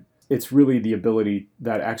shoot. It's really the ability,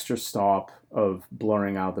 that extra stop of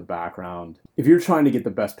blurring out the background. If you're trying to get the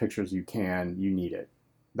best pictures you can, you need it.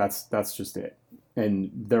 That's just it.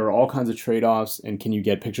 And there are all kinds of trade-offs. And can you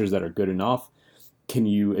get pictures that are good enough? Can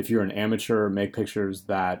you, if you're an amateur, make pictures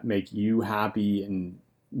that make you happy and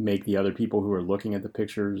make the other people who are looking at the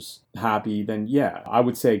pictures happy? Then yeah, I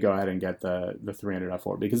would say go ahead and get the 300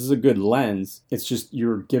 f4 because it's a good lens. It's just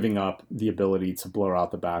you're giving up the ability to blur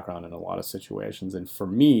out the background in a lot of situations. And for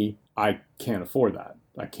me, I can't afford that.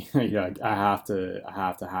 I can't. I have to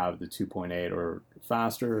have the 2.8 or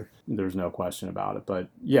faster. There's no question about it. But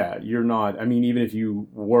yeah, you're not. I mean, even if you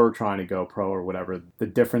were trying to go pro or whatever, the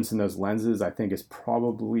difference in those lenses, I think, is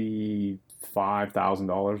probably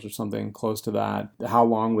 $5,000 or something close to that. How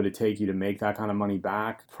long would it take you to make that kind of money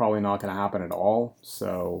back? Probably not going to happen at all.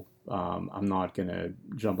 So I'm not going to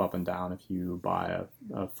jump up and down if you buy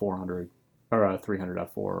a 400 or a 300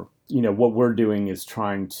 f4. What we're doing is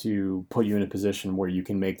trying to put you in a position where you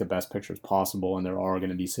can make the best pictures possible, and there are going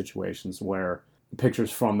to be situations where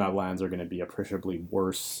pictures from that lens are going to be appreciably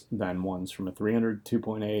worse than ones from a 300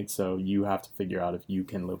 2.8. So you have to figure out if you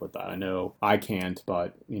can live with that. I know I can't,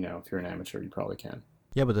 but if you're an amateur, you probably can.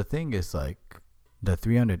 Yeah, but the thing is, like, the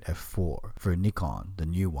 300 f4 for Nikon, the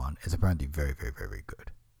new one, is apparently very, very, very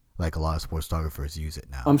good. Like, a lot of sports photographers use it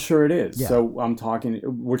now. I'm sure it is. Yeah. So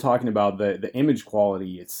we're talking about the image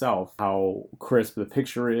quality itself, how crisp the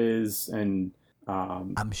picture is, and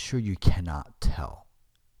I'm sure you cannot tell.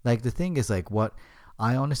 Like, the thing is, like, what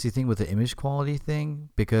I honestly think with the image quality thing,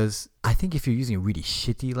 because I think if you're using a really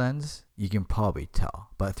shitty lens, you can probably tell.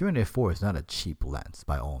 But 300 f4 is not a cheap lens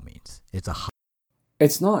by all means. It's a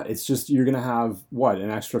It's not. It's just you're going to have, an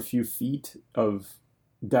extra few feet of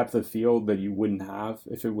depth of field that you wouldn't have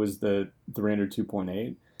if it was the 300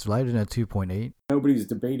 2.8. It's lighter than a 2.8. Nobody's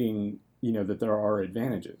debating, that there are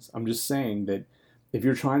advantages. I'm just saying that if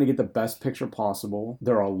you're trying to get the best picture possible,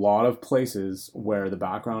 there are a lot of places where the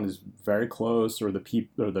background is very close, or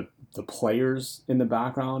the players in the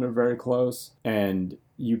background are very close, and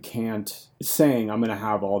you can't saying I'm going to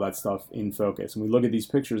have all that stuff in focus. And we look at these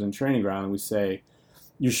pictures in training ground and we say,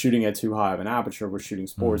 you're shooting at too high of an aperture. We're shooting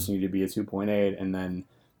sports. You need to be at 2.8. And then,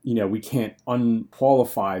 we can't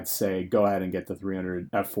unqualified say, go ahead and get the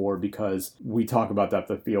 300 f4 because we talk about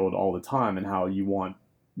depth of field all the time and how you want,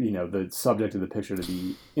 the subject of the picture to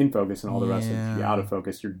be in focus and all the rest of it to be out of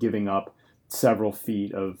focus. You're giving up several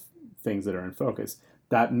feet of things that are in focus.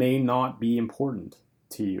 That may not be important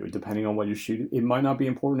to you, depending on what you're shooting. It might not be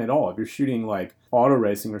important at all. If you're shooting like auto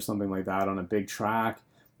racing or something like that on a big track,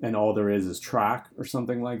 and all there is track or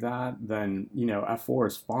something like that, then, f4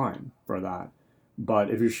 is fine for that. But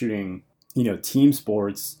if you're shooting, team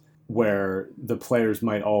sports where the players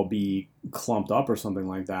might all be clumped up or something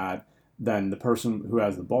like that, then the person who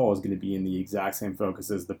has the ball is going to be in the exact same focus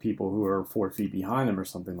as the people who are 4 feet behind them or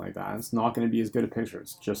something like that. It's not going to be as good a picture.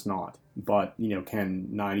 It's just not. But, can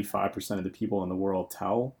 95% of the people in the world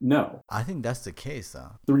tell? No. I think that's the case,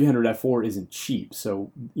 though. 300 f4 isn't cheap.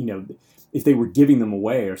 So, if they were giving them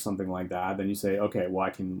away or something like that, then you say, okay, well,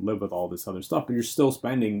 I can live with all this other stuff. But you're still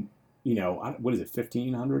spending, what is it,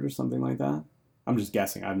 $1,500 or something like that? I'm just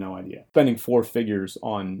guessing. I have no idea. Spending 4 figures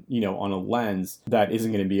on, on a lens that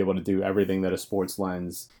isn't going to be able to do everything that a sports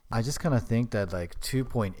lens. I just kind of think that like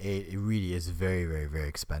 2.8, it really is very, very, very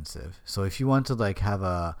expensive. So if you want to like have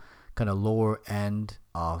a kind of lower end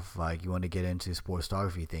of like you want to get into sports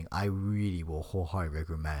photography thing, I really will wholeheartedly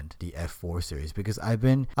recommend the f4 series because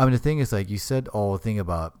the thing is, like you said, all thing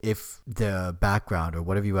about if the background or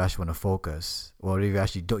whatever you actually want to focus, or whatever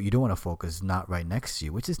you don't want to focus is not right next to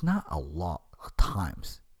you, which is not a lot of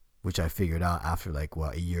times, which I figured out after like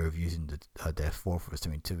a year of using the f4 for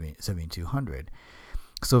 7200.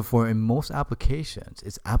 So in most applications,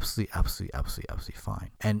 it's absolutely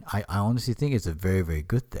fine. And I honestly think it's a very, very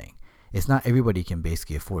good thing. It's not everybody can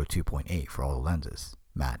basically afford a 2.8 for all the lenses,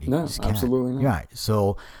 Matt. No, absolutely not. Right.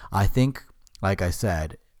 So I think, like I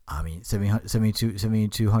said,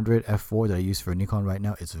 7200 f4 that I use for Nikon right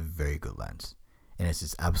now, it's a very good lens. And it's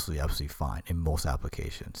just absolutely fine in most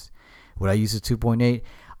applications. Would I use a 2.8?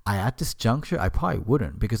 At this juncture, I probably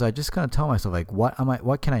wouldn't, because I just kind of tell myself like,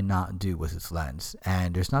 what can I not do with this lens?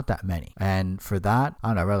 And there's not that many. And for that, I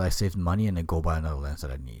don't know, I'd rather save money and then go buy another lens that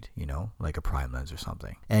I need, like a prime lens or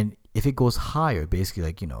something. And if it goes higher, basically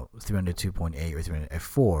like, 300 2.8 or 300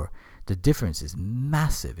 f4, the difference is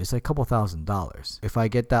massive. It's like a couple $1,000. If I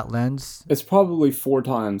get that lens, it's probably 4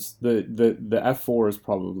 times the f4 is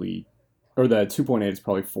probably, or the 2.8 is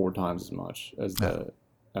probably 4 times as much as the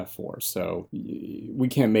f4. So we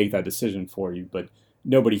can't make that decision for you, but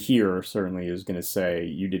nobody here certainly is going to say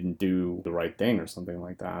you didn't do the right thing or something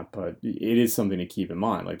like that, but it is something to keep in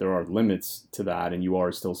mind. Like, there are limits to that, and you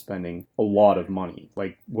are still spending a lot of money.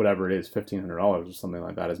 Like, whatever it is, $1,500 or something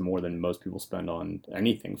like that is more than most people spend on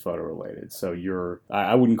anything photo related. So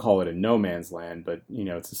I wouldn't call it a no man's land, but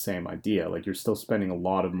it's the same idea. Like, you're still spending a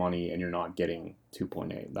lot of money and you're not getting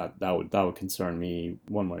 2.8. That would concern me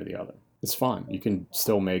one way or the other. It's fine. You can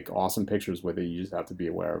still make awesome pictures with it. You just have to be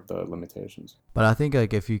aware of the limitations. But I think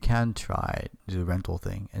like if you can try the rental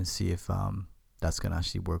thing and see if that's gonna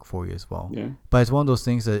actually work for you as well. Yeah. But it's one of those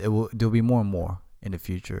things that there'll be more and more in the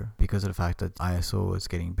future because of the fact that ISO is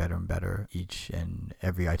getting better and better each and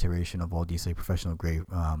every iteration of all these like professional grade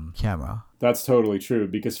camera. That's totally true,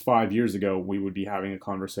 because 5 years ago we would be having a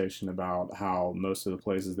conversation about how most of the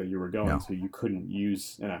places that you were going to, you couldn't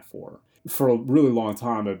use an f4. For a really long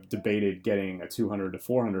time, I've debated getting a 200 to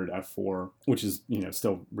 400 f4, which is,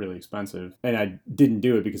 still really expensive. And I didn't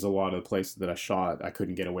do it because a lot of the places that I shot, I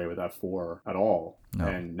couldn't get away with f4 at all. No.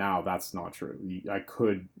 And now that's not true. I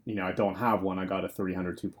could, I don't have one. I got a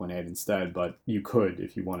 300 2.8 instead, but you could,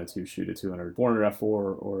 if you wanted to, shoot a 200 400 f4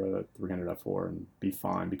 or a 300 f4 and be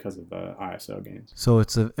fine because of the ISO gains. So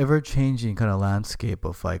it's an ever-changing kind of landscape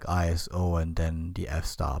of like ISO and then the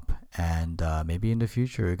f-stop. And maybe in the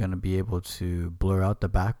future, you're going to be able to blur out the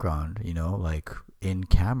background, like in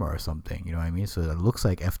camera or something, you know what I mean? So it looks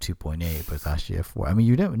like f2.8, but it's actually f4. I mean,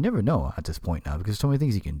 you never know at this point now because there's so many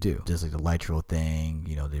things you can do. Just like the Lytro thing,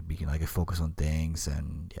 you can like focus on things,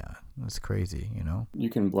 and yeah, it's crazy, You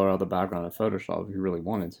can blur out the background in Photoshop if you really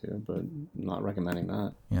wanted to, but I'm not recommending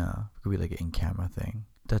that. Yeah, it could be like an in-camera thing.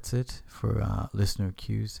 That's it for listener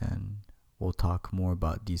cues, and we'll talk more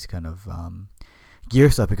about these kind of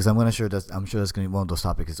gear stuff because I'm sure that's going to be one of those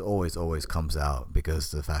topics that always comes out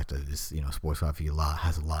because the fact that this sports photography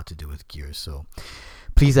has a lot to do with gears. So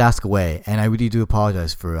please ask away, and I really do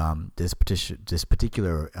apologize for this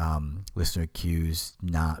particular listener cues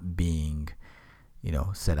not being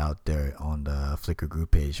set out there on the Flickr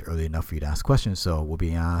group page early enough for you to ask questions. So we'll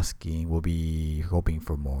be hoping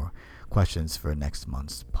for more questions for next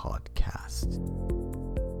month's podcast.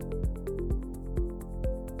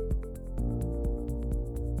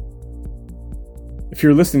 If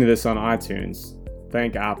you're listening to this on iTunes,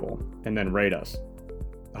 thank Apple and then rate us.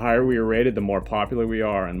 The higher we are rated, the more popular we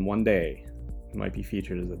are, and one day we might be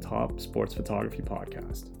featured as a top sports photography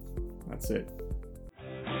podcast. That's it.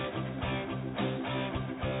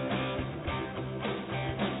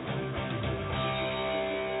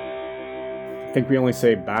 Think we only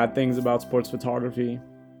say bad things about sports photography?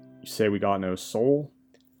 You say we got no soul?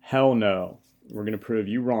 Hell no. We're going to prove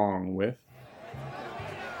you wrong with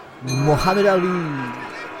Muhammad Ali.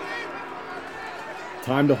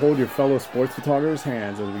 Time to hold your fellow sports photographers'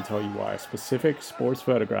 hands as we tell you why a specific sports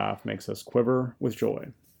photograph makes us quiver with joy.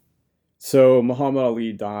 So Muhammad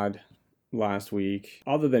Ali died last week.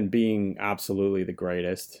 Other than being absolutely the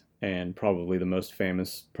greatest and probably the most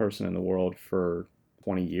famous person in the world for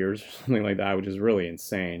 20 years or something like that, which is really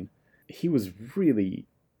insane, he was really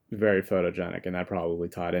very photogenic, and that probably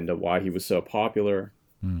tied into why he was so popular.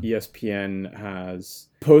 ESPN has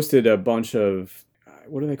posted a bunch of,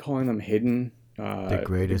 what are they calling them, hidden? The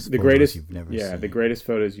greatest photos you've never seen. Yeah, the greatest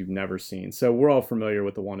photos you've never seen. So we're all familiar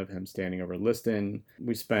with the one of him standing over Liston.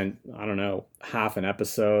 We spent, half an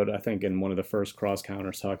episode, I think, in one of the first cross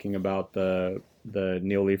counters talking about the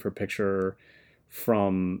Neil Leifer picture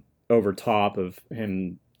from over top of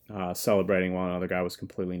him celebrating while another guy was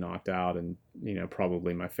completely knocked out, and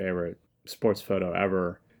probably my favorite sports photo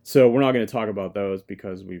ever. So we're not going to talk about those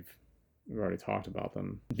because we've already talked about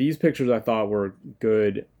them. These pictures I thought were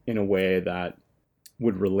good in a way that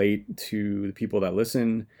would relate to the people that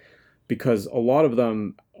listen, because a lot of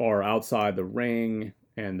them are outside the ring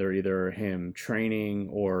and they're either him training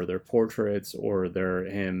or they're portraits or they're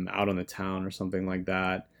him out on the town or something like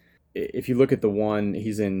that. If you look at the one,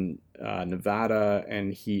 he's in Nevada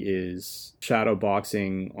and he is shadow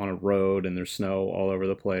boxing on a road and there's snow all over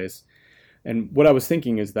the place. And what I was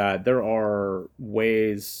thinking is that there are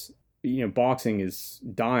ways, boxing is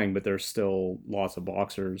dying, but there's still lots of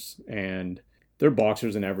boxers, and there are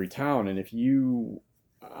boxers in every town. And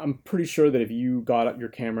I'm pretty sure that if you got your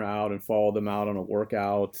camera out and followed them out on a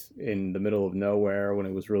workout in the middle of nowhere when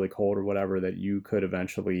it was really cold or whatever, that you could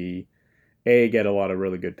eventually A, get a lot of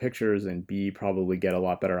really good pictures, and B, probably get a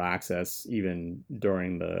lot better access even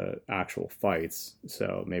during the actual fights.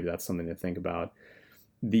 So maybe that's something to think about.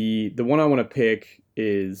 The one I want to pick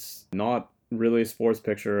is not really a sports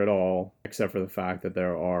picture at all, except for the fact that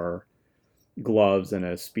there are gloves and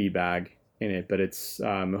a speed bag in it. But it's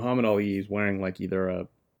Muhammad Ali is wearing like either a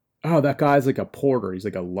oh, that guy's like a porter. He's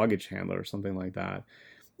like a luggage handler or something like that.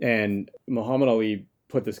 And Muhammad Ali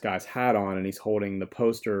put this guy's hat on, and he's holding the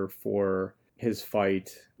poster for his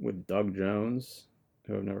fight with Doug Jones,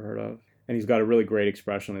 who I've never heard of. And he's got a really great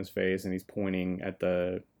expression on his face, and he's pointing at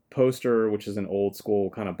the poster, which is an old school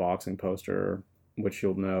kind of boxing poster, which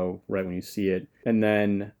you'll know right when you see it. And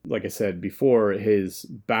then, like I said before, his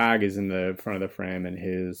bag is in the front of the frame, and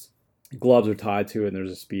his gloves are tied to it, and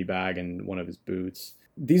there's a speed bag in one of his boots.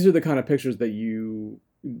 These are the kind of pictures that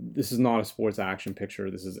this is not a sports action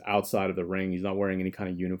picture. This is outside of the ring. He's not wearing any kind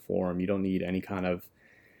of uniform. You don't need any kind of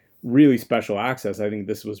really special access. I think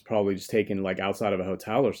this was probably just taken like outside of a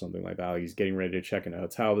hotel or something like that. He's getting ready to check in a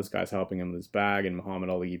hotel. This guy's helping him with his bag, and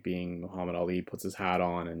Muhammad Ali, being Muhammad Ali, puts his hat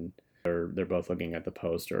on, and they're both looking at the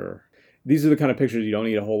poster. These are the kind of pictures you don't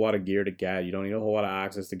need a whole lot of gear to get. You don't need a whole lot of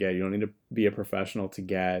access to get. You don't need to be a professional to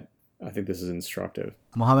get. I think this is instructive.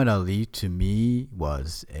 Muhammad Ali, to me,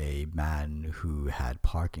 was a man who had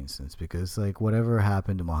Parkinson's, because like whatever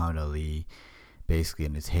happened to Muhammad Ali basically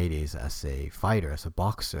in his heydays as a fighter, as a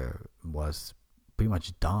boxer, was pretty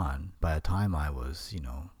much done by the time I was,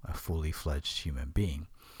 a fully fledged human being.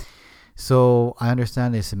 So I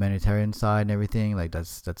understand the humanitarian side and everything, like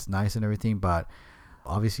that's nice and everything, but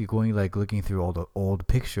obviously looking through all the old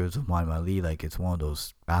pictures of Muhammad Ali, like it's one of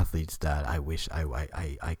those athletes that I wish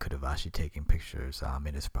I could have actually taken pictures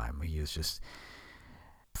in his prime. He was just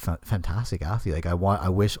fantastic athlete. Like I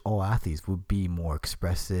wish all athletes would be more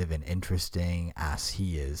expressive and interesting as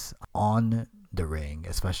he is on the ring,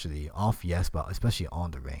 especially off, yes, but especially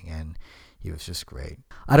on the ring. And he was just great.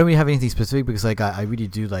 I don't really have anything specific, because like I really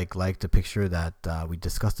do like the picture that we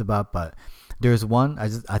discussed about, but there's one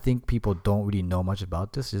I think people don't really know much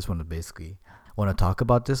about this. I just want to talk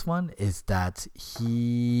about this one, is that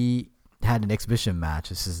he had an exhibition match.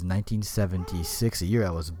 This is 1976, the year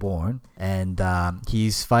I was born, and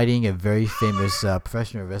he's fighting a very famous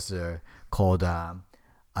professional wrestler called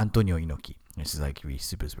Antonio Inoki. This is like really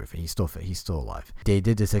super fit. He's still alive. They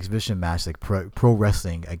did this exhibition match, like pro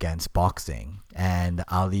wrestling against boxing, and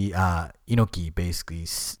Ali Inoki basically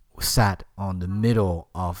sat on the middle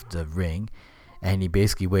of the ring, and he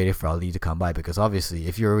basically waited for Ali to come by, because obviously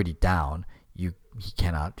if you're already down, he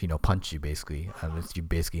cannot punch you basically unless you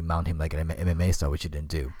basically mount him like an MMA style, which he didn't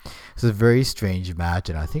do. So it's a very strange match,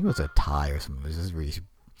 and I think it was a tie or something. It was just really.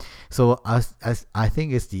 So I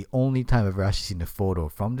think it's the only time I've ever actually seen a photo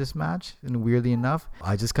from this match, and weirdly enough,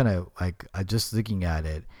 I just kind of I just looking at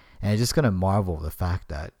it, and I just kind of marvel the fact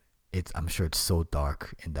that I'm sure it's so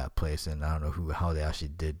dark in that place, and I don't know how they actually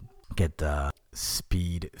did get the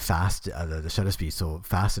speed fast, the shutter speed so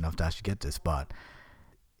fast enough to actually get this, but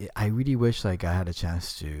I really wish like I had a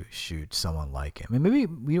chance to shoot someone like him. And maybe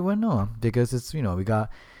we don't know, because it's I got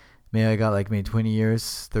maybe 20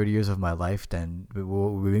 years, 30 years of my life, then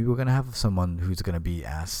maybe we're gonna have someone who's gonna be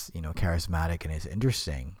as charismatic and as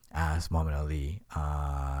interesting as Muhammad Ali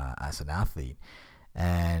as an athlete,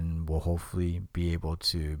 and we'll hopefully be able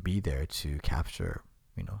to be there to capture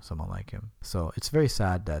someone like him. So it's very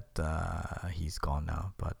sad that he's gone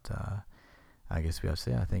now, but I guess we have to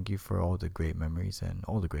say thank you for all the great memories and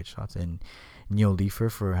all the great shots, and Neil Leifer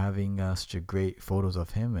for having such a great photos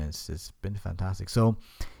of him. It's been fantastic. So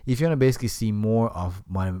if you want to basically see more of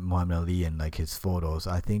Muhammad Ali and like his photos,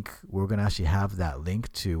 I think we're gonna actually have that link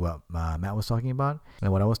to what Matt was talking about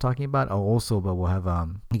and what I was talking about. But we'll have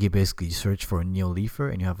you can basically search for Neil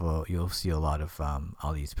Leifer, and you'll see a lot of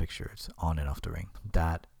Ali's pictures on and off the ring.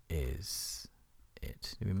 That is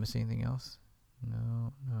it. Did we miss anything else?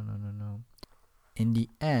 No. In the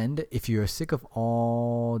end, if you're sick of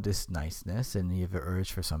all this niceness and you have an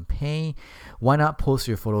urge for some pain, why not post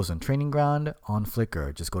your photos on Training Ground on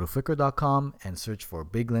Flickr? Just go to flickr.com and search for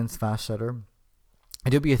Big Lens Fast Shutter.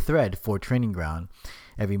 And there'll be a thread for Training Ground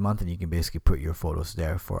every month, and you can basically put your photos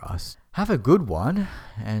there for us. Have a good one,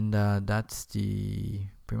 and that's pretty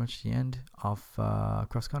much the end of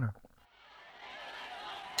Cross Corner.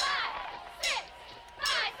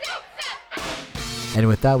 And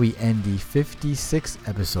with that, we end the 56th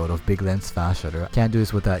episode of Big Lens Fast Shutter. Can't do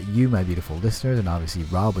this without you, my beautiful listeners, and obviously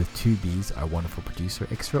Rob with 2 B's, our wonderful producer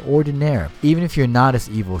extraordinaire. Even if you're not as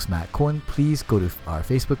evil as Matt Cohen, please go to our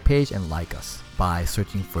Facebook page and like us by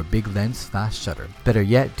searching for Big Lens Fast Shutter. Better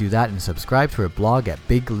yet, do that and subscribe to our blog at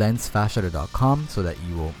biglensfastshutter.com so that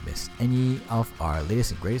you won't miss any of our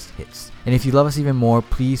latest and greatest hits. And if you love us even more,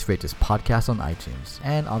 please rate this podcast on iTunes.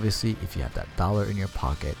 And obviously, if you have that $1 in your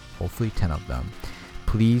pocket, hopefully 10 of them,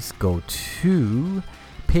 please go to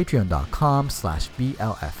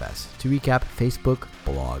patreon.com/BLFS. To recap, Facebook,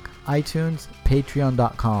 blog, iTunes,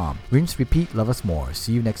 patreon.com. Rinse, repeat, love us more.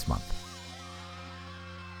 See you next month.